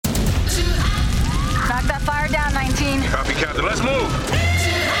Copy, Captain. Let's move.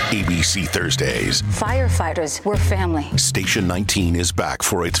 ABC Thursdays. Firefighters, we're family. Station 19 is back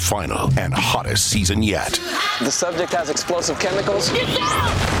for its final and hottest season yet. The subject has explosive chemicals.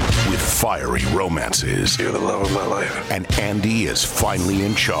 With fiery romances. You're the love of my life. And Andy is finally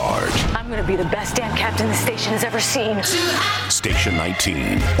in charge. I'm going to be the best damn captain the station has ever seen. Station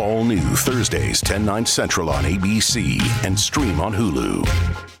 19. All new Thursdays, 10/9 Central on ABC and stream on Hulu.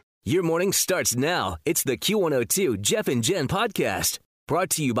 Your morning starts now. It's the Q102 Jeff and Jen podcast. Brought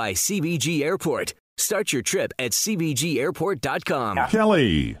to you by CBG Airport. Start your trip at CBGAirport.com.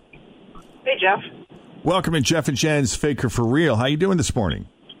 Kelly. Hey, Jeff. Welcome to Jeff and Jen's Faker for Real. How you doing this morning?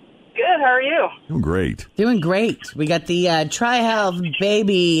 Good. How are you? Doing great. Doing great. We got the Tri-Health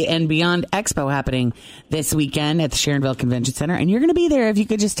Baby and Beyond Expo happening this weekend at the Sharonville Convention Center. And you're going to be there if you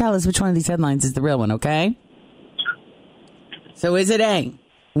could just tell us which one of these headlines is the real one, okay? So is it A,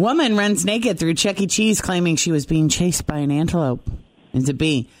 woman runs naked through Chuck E. Cheese claiming she was being chased by an antelope? Is it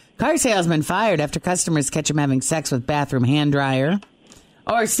B, car salesman fired after customers catch him having sex with bathroom hand dryer?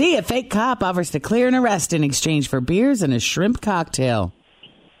 Or C, a fake cop offers to clear an arrest in exchange for beers and a shrimp cocktail?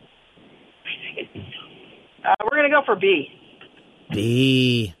 We're going to go for B.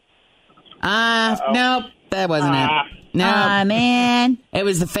 B. Nope, that wasn't it. No, man. It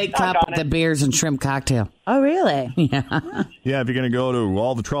was the fake cop with the beers and shrimp cocktail. Oh, really? Yeah. Yeah, if you're going to go to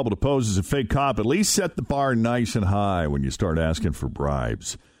all the trouble to pose as a fake cop, at least set the bar nice and high when you start asking for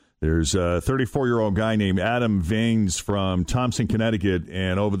bribes. There's a 34-year-old guy named Adam Vaines from Thompson, Connecticut,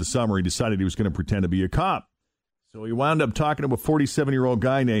 and over the summer he decided he was going to pretend to be a cop. So he wound up talking to a 47-year-old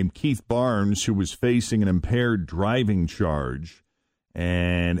guy named Keith Barnes who was facing an impaired driving charge.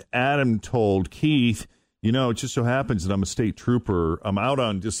 And Adam told Keith, you know, it just so happens that I'm a state trooper. I'm out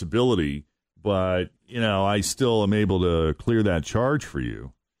on disability, but, you know, I still am able to clear that charge for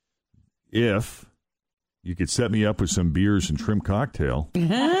you if you could set me up with some beers and shrimp cocktail.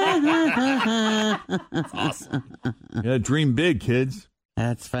 Awesome. Yeah, dream big, kids.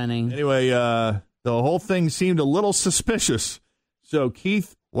 That's funny. Anyway, the whole thing seemed a little suspicious. So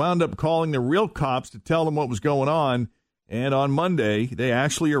Keith wound up calling the real cops to tell them what was going on. And on Monday, they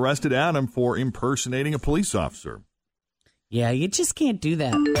actually arrested Adam for impersonating a police officer. Yeah, you just can't do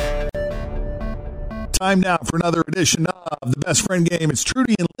that. Time now for another edition of the Best Friend Game. It's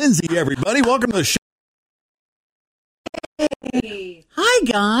Trudy and Lindsay, everybody. Welcome to the show. Hey. Hi,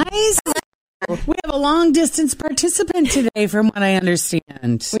 guys. We have a long-distance participant today, from what I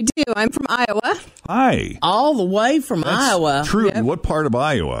understand. We do. I'm from Iowa. Hi. All the way from Iowa. Trudy, Yep. what part of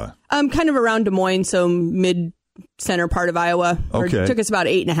Iowa? Kind of around Des Moines, so mid-center part of Iowa. Okay. It took us about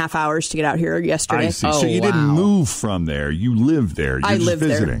 8.5 hours to get out here yesterday. I see. Oh, so you didn't wow. move from there. You live there. You're I just live there.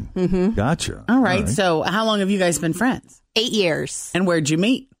 visiting. Mm-hmm. Gotcha. All right. So how long have you guys been friends? 8 years. And where'd you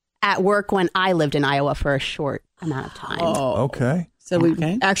meet? At work when I lived in Iowa for a short amount of time. Oh, Okay. So we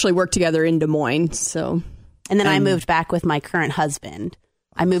actually worked together in Des Moines. So, And then I moved back with my current husband.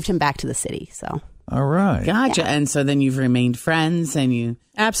 I moved him back to the city. So All right. gotcha. And so then you've remained friends and you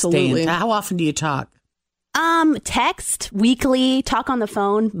absolutely. stay in. How often do you talk? text weekly, talk on the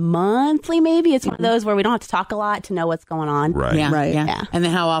phone monthly maybe. It's one of those where we don't have to talk a lot to know what's going on. Right. Yeah, Right. Yeah. Yeah. And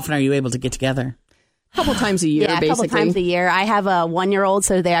then how often are you able to get together? A couple times a year, Yeah, a basically. couple times a year. I have a 1-year-old,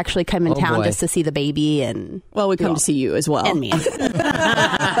 so they actually come in Oh, town boy. just to see the baby and Well, we come to see you as well. and me.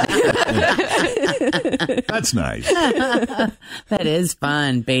 That's nice. That is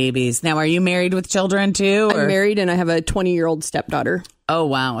fun, babies. Now, are you married with children too? I'm married and I have a 20-year-old stepdaughter. Oh,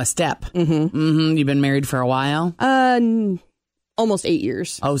 wow. A step. Mm-hmm. You've been married for a while? Almost 8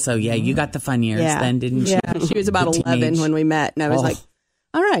 years. Oh, so yeah, you got the fun years then, didn't you? Yeah, she was about The 11 teenage. when we met, and I was Oh. like,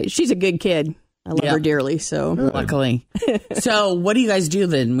 all right, she's a good kid. I love Yeah. her dearly, so. Luckily. So what do you guys do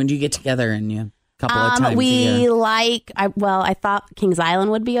then when you get together and you couple of times a year? I thought Kings Island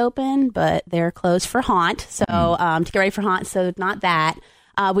would be open, but they're closed for Haunt. So to get ready for Haunt, so not that.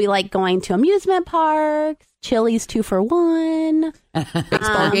 We like going to amusement parks, Chili's 2 for $1,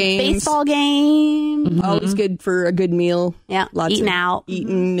 Baseball games. baseball game. Always good for a good meal. Yeah, Lots eating of out.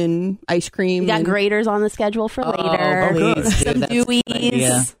 Eating and ice cream. We got and- graders on the schedule for later. Please do. Some That's a good idea.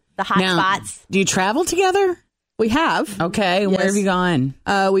 Deweys, the hot Now, spots. do you travel together? We have. Okay. Where Yes. have you gone?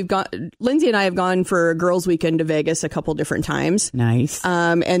 We've gone. Lindsay and I have gone for a girls' weekend to Vegas a couple different times. Nice.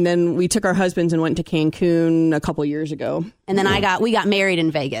 And then we took our husbands and went to Cancun a couple years ago. And then we got married in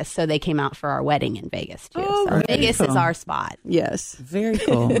Vegas, so they came out for our wedding in Vegas too. Oh, so very Vegas cool. is our spot. Yes. Very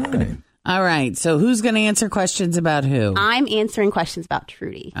cool. All right. So who's going to answer questions about who? I'm answering questions about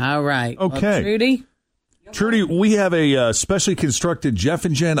Trudy. All right. Well, Okay. Trudy? Trudy, we have a specially constructed Jeff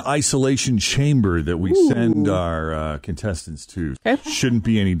and Jen isolation chamber that we send our contestants to. Shouldn't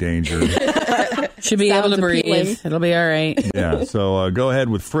be any danger. Should be able to breathe. appealing. It'll be all right. Yeah, so go ahead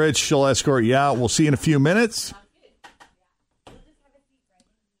with Fritz. She'll escort you out. We'll see you in a few minutes.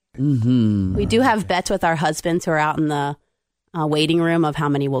 We do have bets with our husbands who are out in the waiting room of how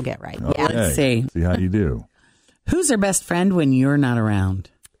many we'll get right. Okay. Yeah. Let's see. See how you do. Who's her best friend when you're not around?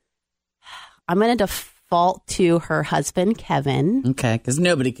 I'm going to default to her husband, Kevin. Okay, because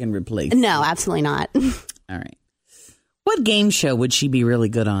nobody can replace. No, absolutely not. All right. What game show would she be really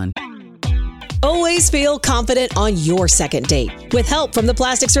good on? Always feel confident on your second date. With help from the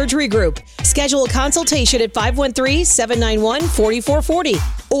Plastic Surgery Group. Schedule a consultation at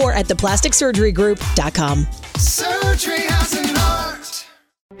 513-791-4440 or at theplasticsurgerygroup.com. Surgery has an art.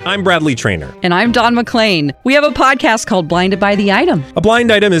 I'm Bradley Trainer. And I'm Don McClain. We have a podcast called Blinded by the Item. A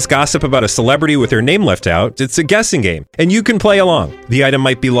blind item is gossip about a celebrity with their name left out. It's a guessing game, and you can play along. The item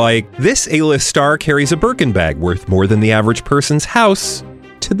might be like, this A-list star carries a Birkin bag worth more than the average person's house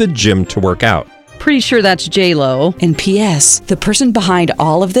to the gym to work out. Pretty sure that's J-Lo. And P.S. the person behind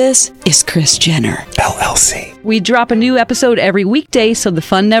all of this is Kris Jenner, LLC. We drop a new episode every weekday so the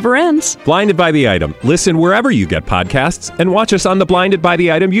fun never ends. Blinded by the Item. Listen wherever you get podcasts and watch us on the Blinded by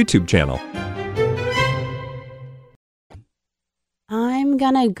the Item YouTube channel. I'm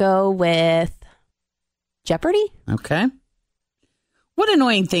going to go with Jeopardy. Okay. What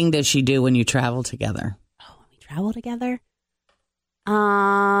annoying thing does she do when you travel together? Oh, when we travel together?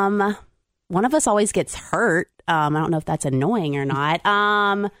 One of us always gets hurt. I don't know if that's annoying or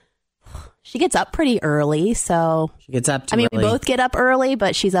not. She gets up pretty early, so She gets up too we early. both get up early,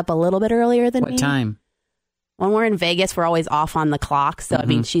 but she's up a little bit earlier than me. What time? When we're in Vegas, we're always off on the clock, so I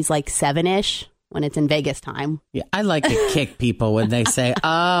mean, she's like 7-ish when it's in Vegas time. Yeah, I like to kick people when they say, "Oh,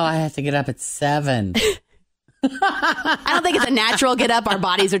 I have to get up at 7." I don't think it's a natural get up. Our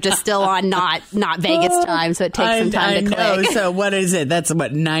bodies are just still on not Vegas time, so it takes some time to click. So what is it? That's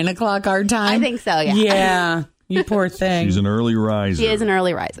what, 9 o'clock our time? I think so. Yeah. Yeah. You poor thing. She's an early riser. She is an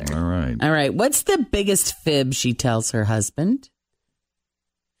early riser. All right. All right. What's the biggest fib she tells her husband?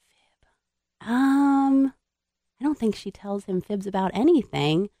 I don't think she tells him fibs about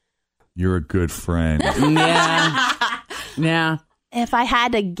anything. You're a good friend. Yeah. Yeah. If I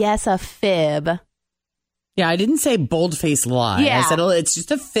had to guess a fib, Yeah, I didn't say bold-faced lie. Yeah. I said, oh, it's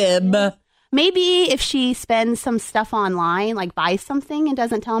just a fib. maybe if she spends some stuff online, like buys something and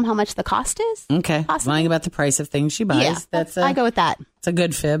doesn't tell him how much the cost is. Okay. Possibly. Lying about the price of things she buys. Yeah, I go with that. It's a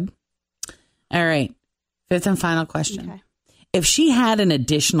good fib. All right. Fifth and final question. Okay. If she had an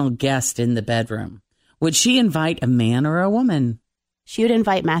additional guest in the bedroom, would she invite a man or a woman? She would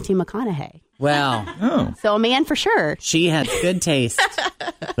invite Matthew McConaughey. Well, so a man for sure. She had good taste.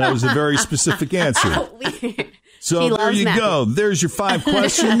 That was a very specific answer. So there you go. There's your 5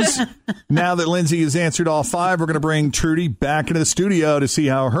 questions. Now that Lindsay has answered all 5, we're going to bring Trudy back into the studio to see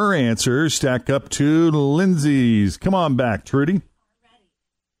how her answers stack up to Lindsay's. Come on back, Trudy.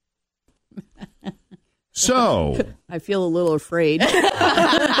 So I feel a little afraid. You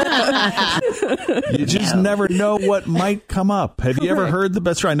just never know what might come up. Have you ever heard the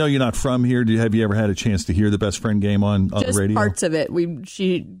best friend? I know you're not from here. Have you ever had a chance to hear the best friend game on the radio? Parts of it.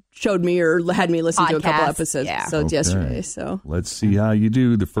 She showed me or had me listen to a couple episodes. Yeah. So it's yesterday. So let's see how you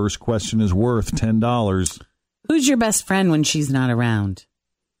do. The first question is worth $10. Who's your best friend when she's not around?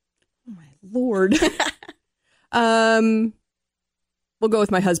 Oh my Lord. We'll go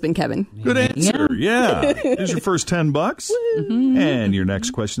with my husband, Kevin. Good answer. Yeah. Here's your first $10. Mm-hmm. And your next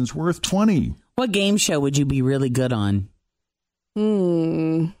question's worth $20. What game show would you be really good on?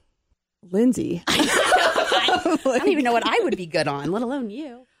 Lindsay. I don't even know what I would be good on, let alone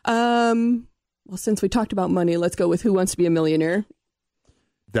you. Well, since we talked about money, let's go with Who Wants to Be a Millionaire.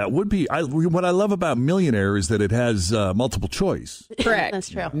 That would be. What I love about Millionaire is that it has multiple choice. Correct. That's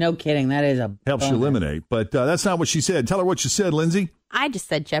true. No kidding. That is a helps you eliminate. But that's not what she said. Tell her what you said, Lindsay. I just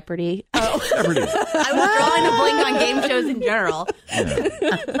said Jeopardy. Oh, Jeopardy. I was drawing a blank on game shows in general. Yeah.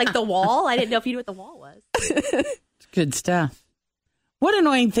 Like The Wall. I didn't know if you knew what The Wall was. Good stuff. What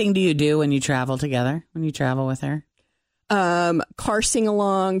annoying thing do you do when you travel together? When you travel with her? Car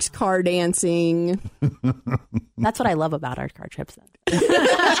sing-alongs, car dancing. That's what I love about our car trips.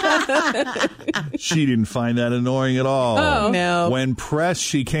 She didn't find that annoying at all. Oh, no. When pressed,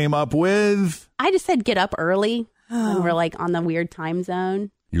 she came up with... I just said get up early when we're like on the weird time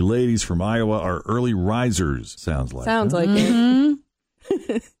zone. You ladies from Iowa are early risers, sounds like. Sounds like it.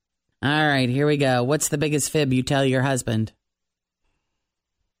 All right, here we go. What's the biggest fib you tell your husband?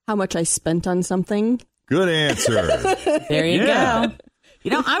 How much I spent on something. Good answer. There you go.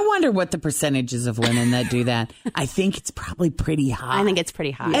 I wonder what the percentages of women that do that. I think it's probably pretty high. I think it's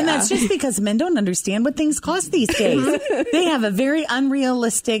pretty high. And that's just because men don't understand what things cost these days. They have a very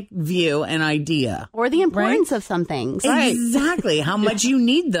unrealistic view and idea. Or the importance of some things. Right. Exactly. How much you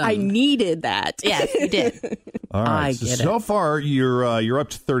need them. I needed that. Yes, you did. All right. I So far, you're up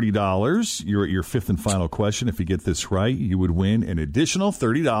to $30. You're at your fifth and final question. If you get this right, you would win an additional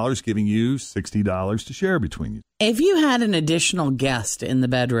 $30, giving you $60 to share between you. If you had an additional guest in the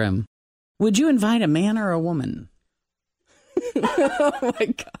bedroom, would you invite a man or a woman? Oh, my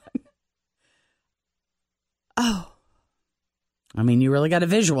God. Oh. I mean, you really got to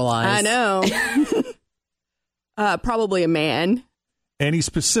visualize. I know. Probably a man. Any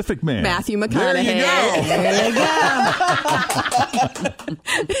specific man? Matthew McConaughey. There you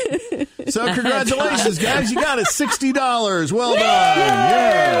go. So congratulations, guys. You got it. $60. Well done.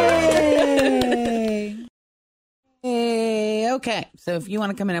 Yay. Okay. So if you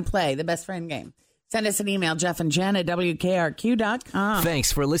want to come in and play the best friend game, send us an email, Jeff and Jen at WKRQ.com.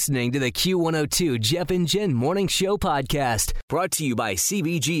 Thanks for listening to the Q102 Jeff and Jen Morning Show podcast, brought to you by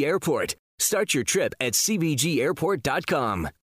CBG Airport. Start your trip at CBGAirport.com.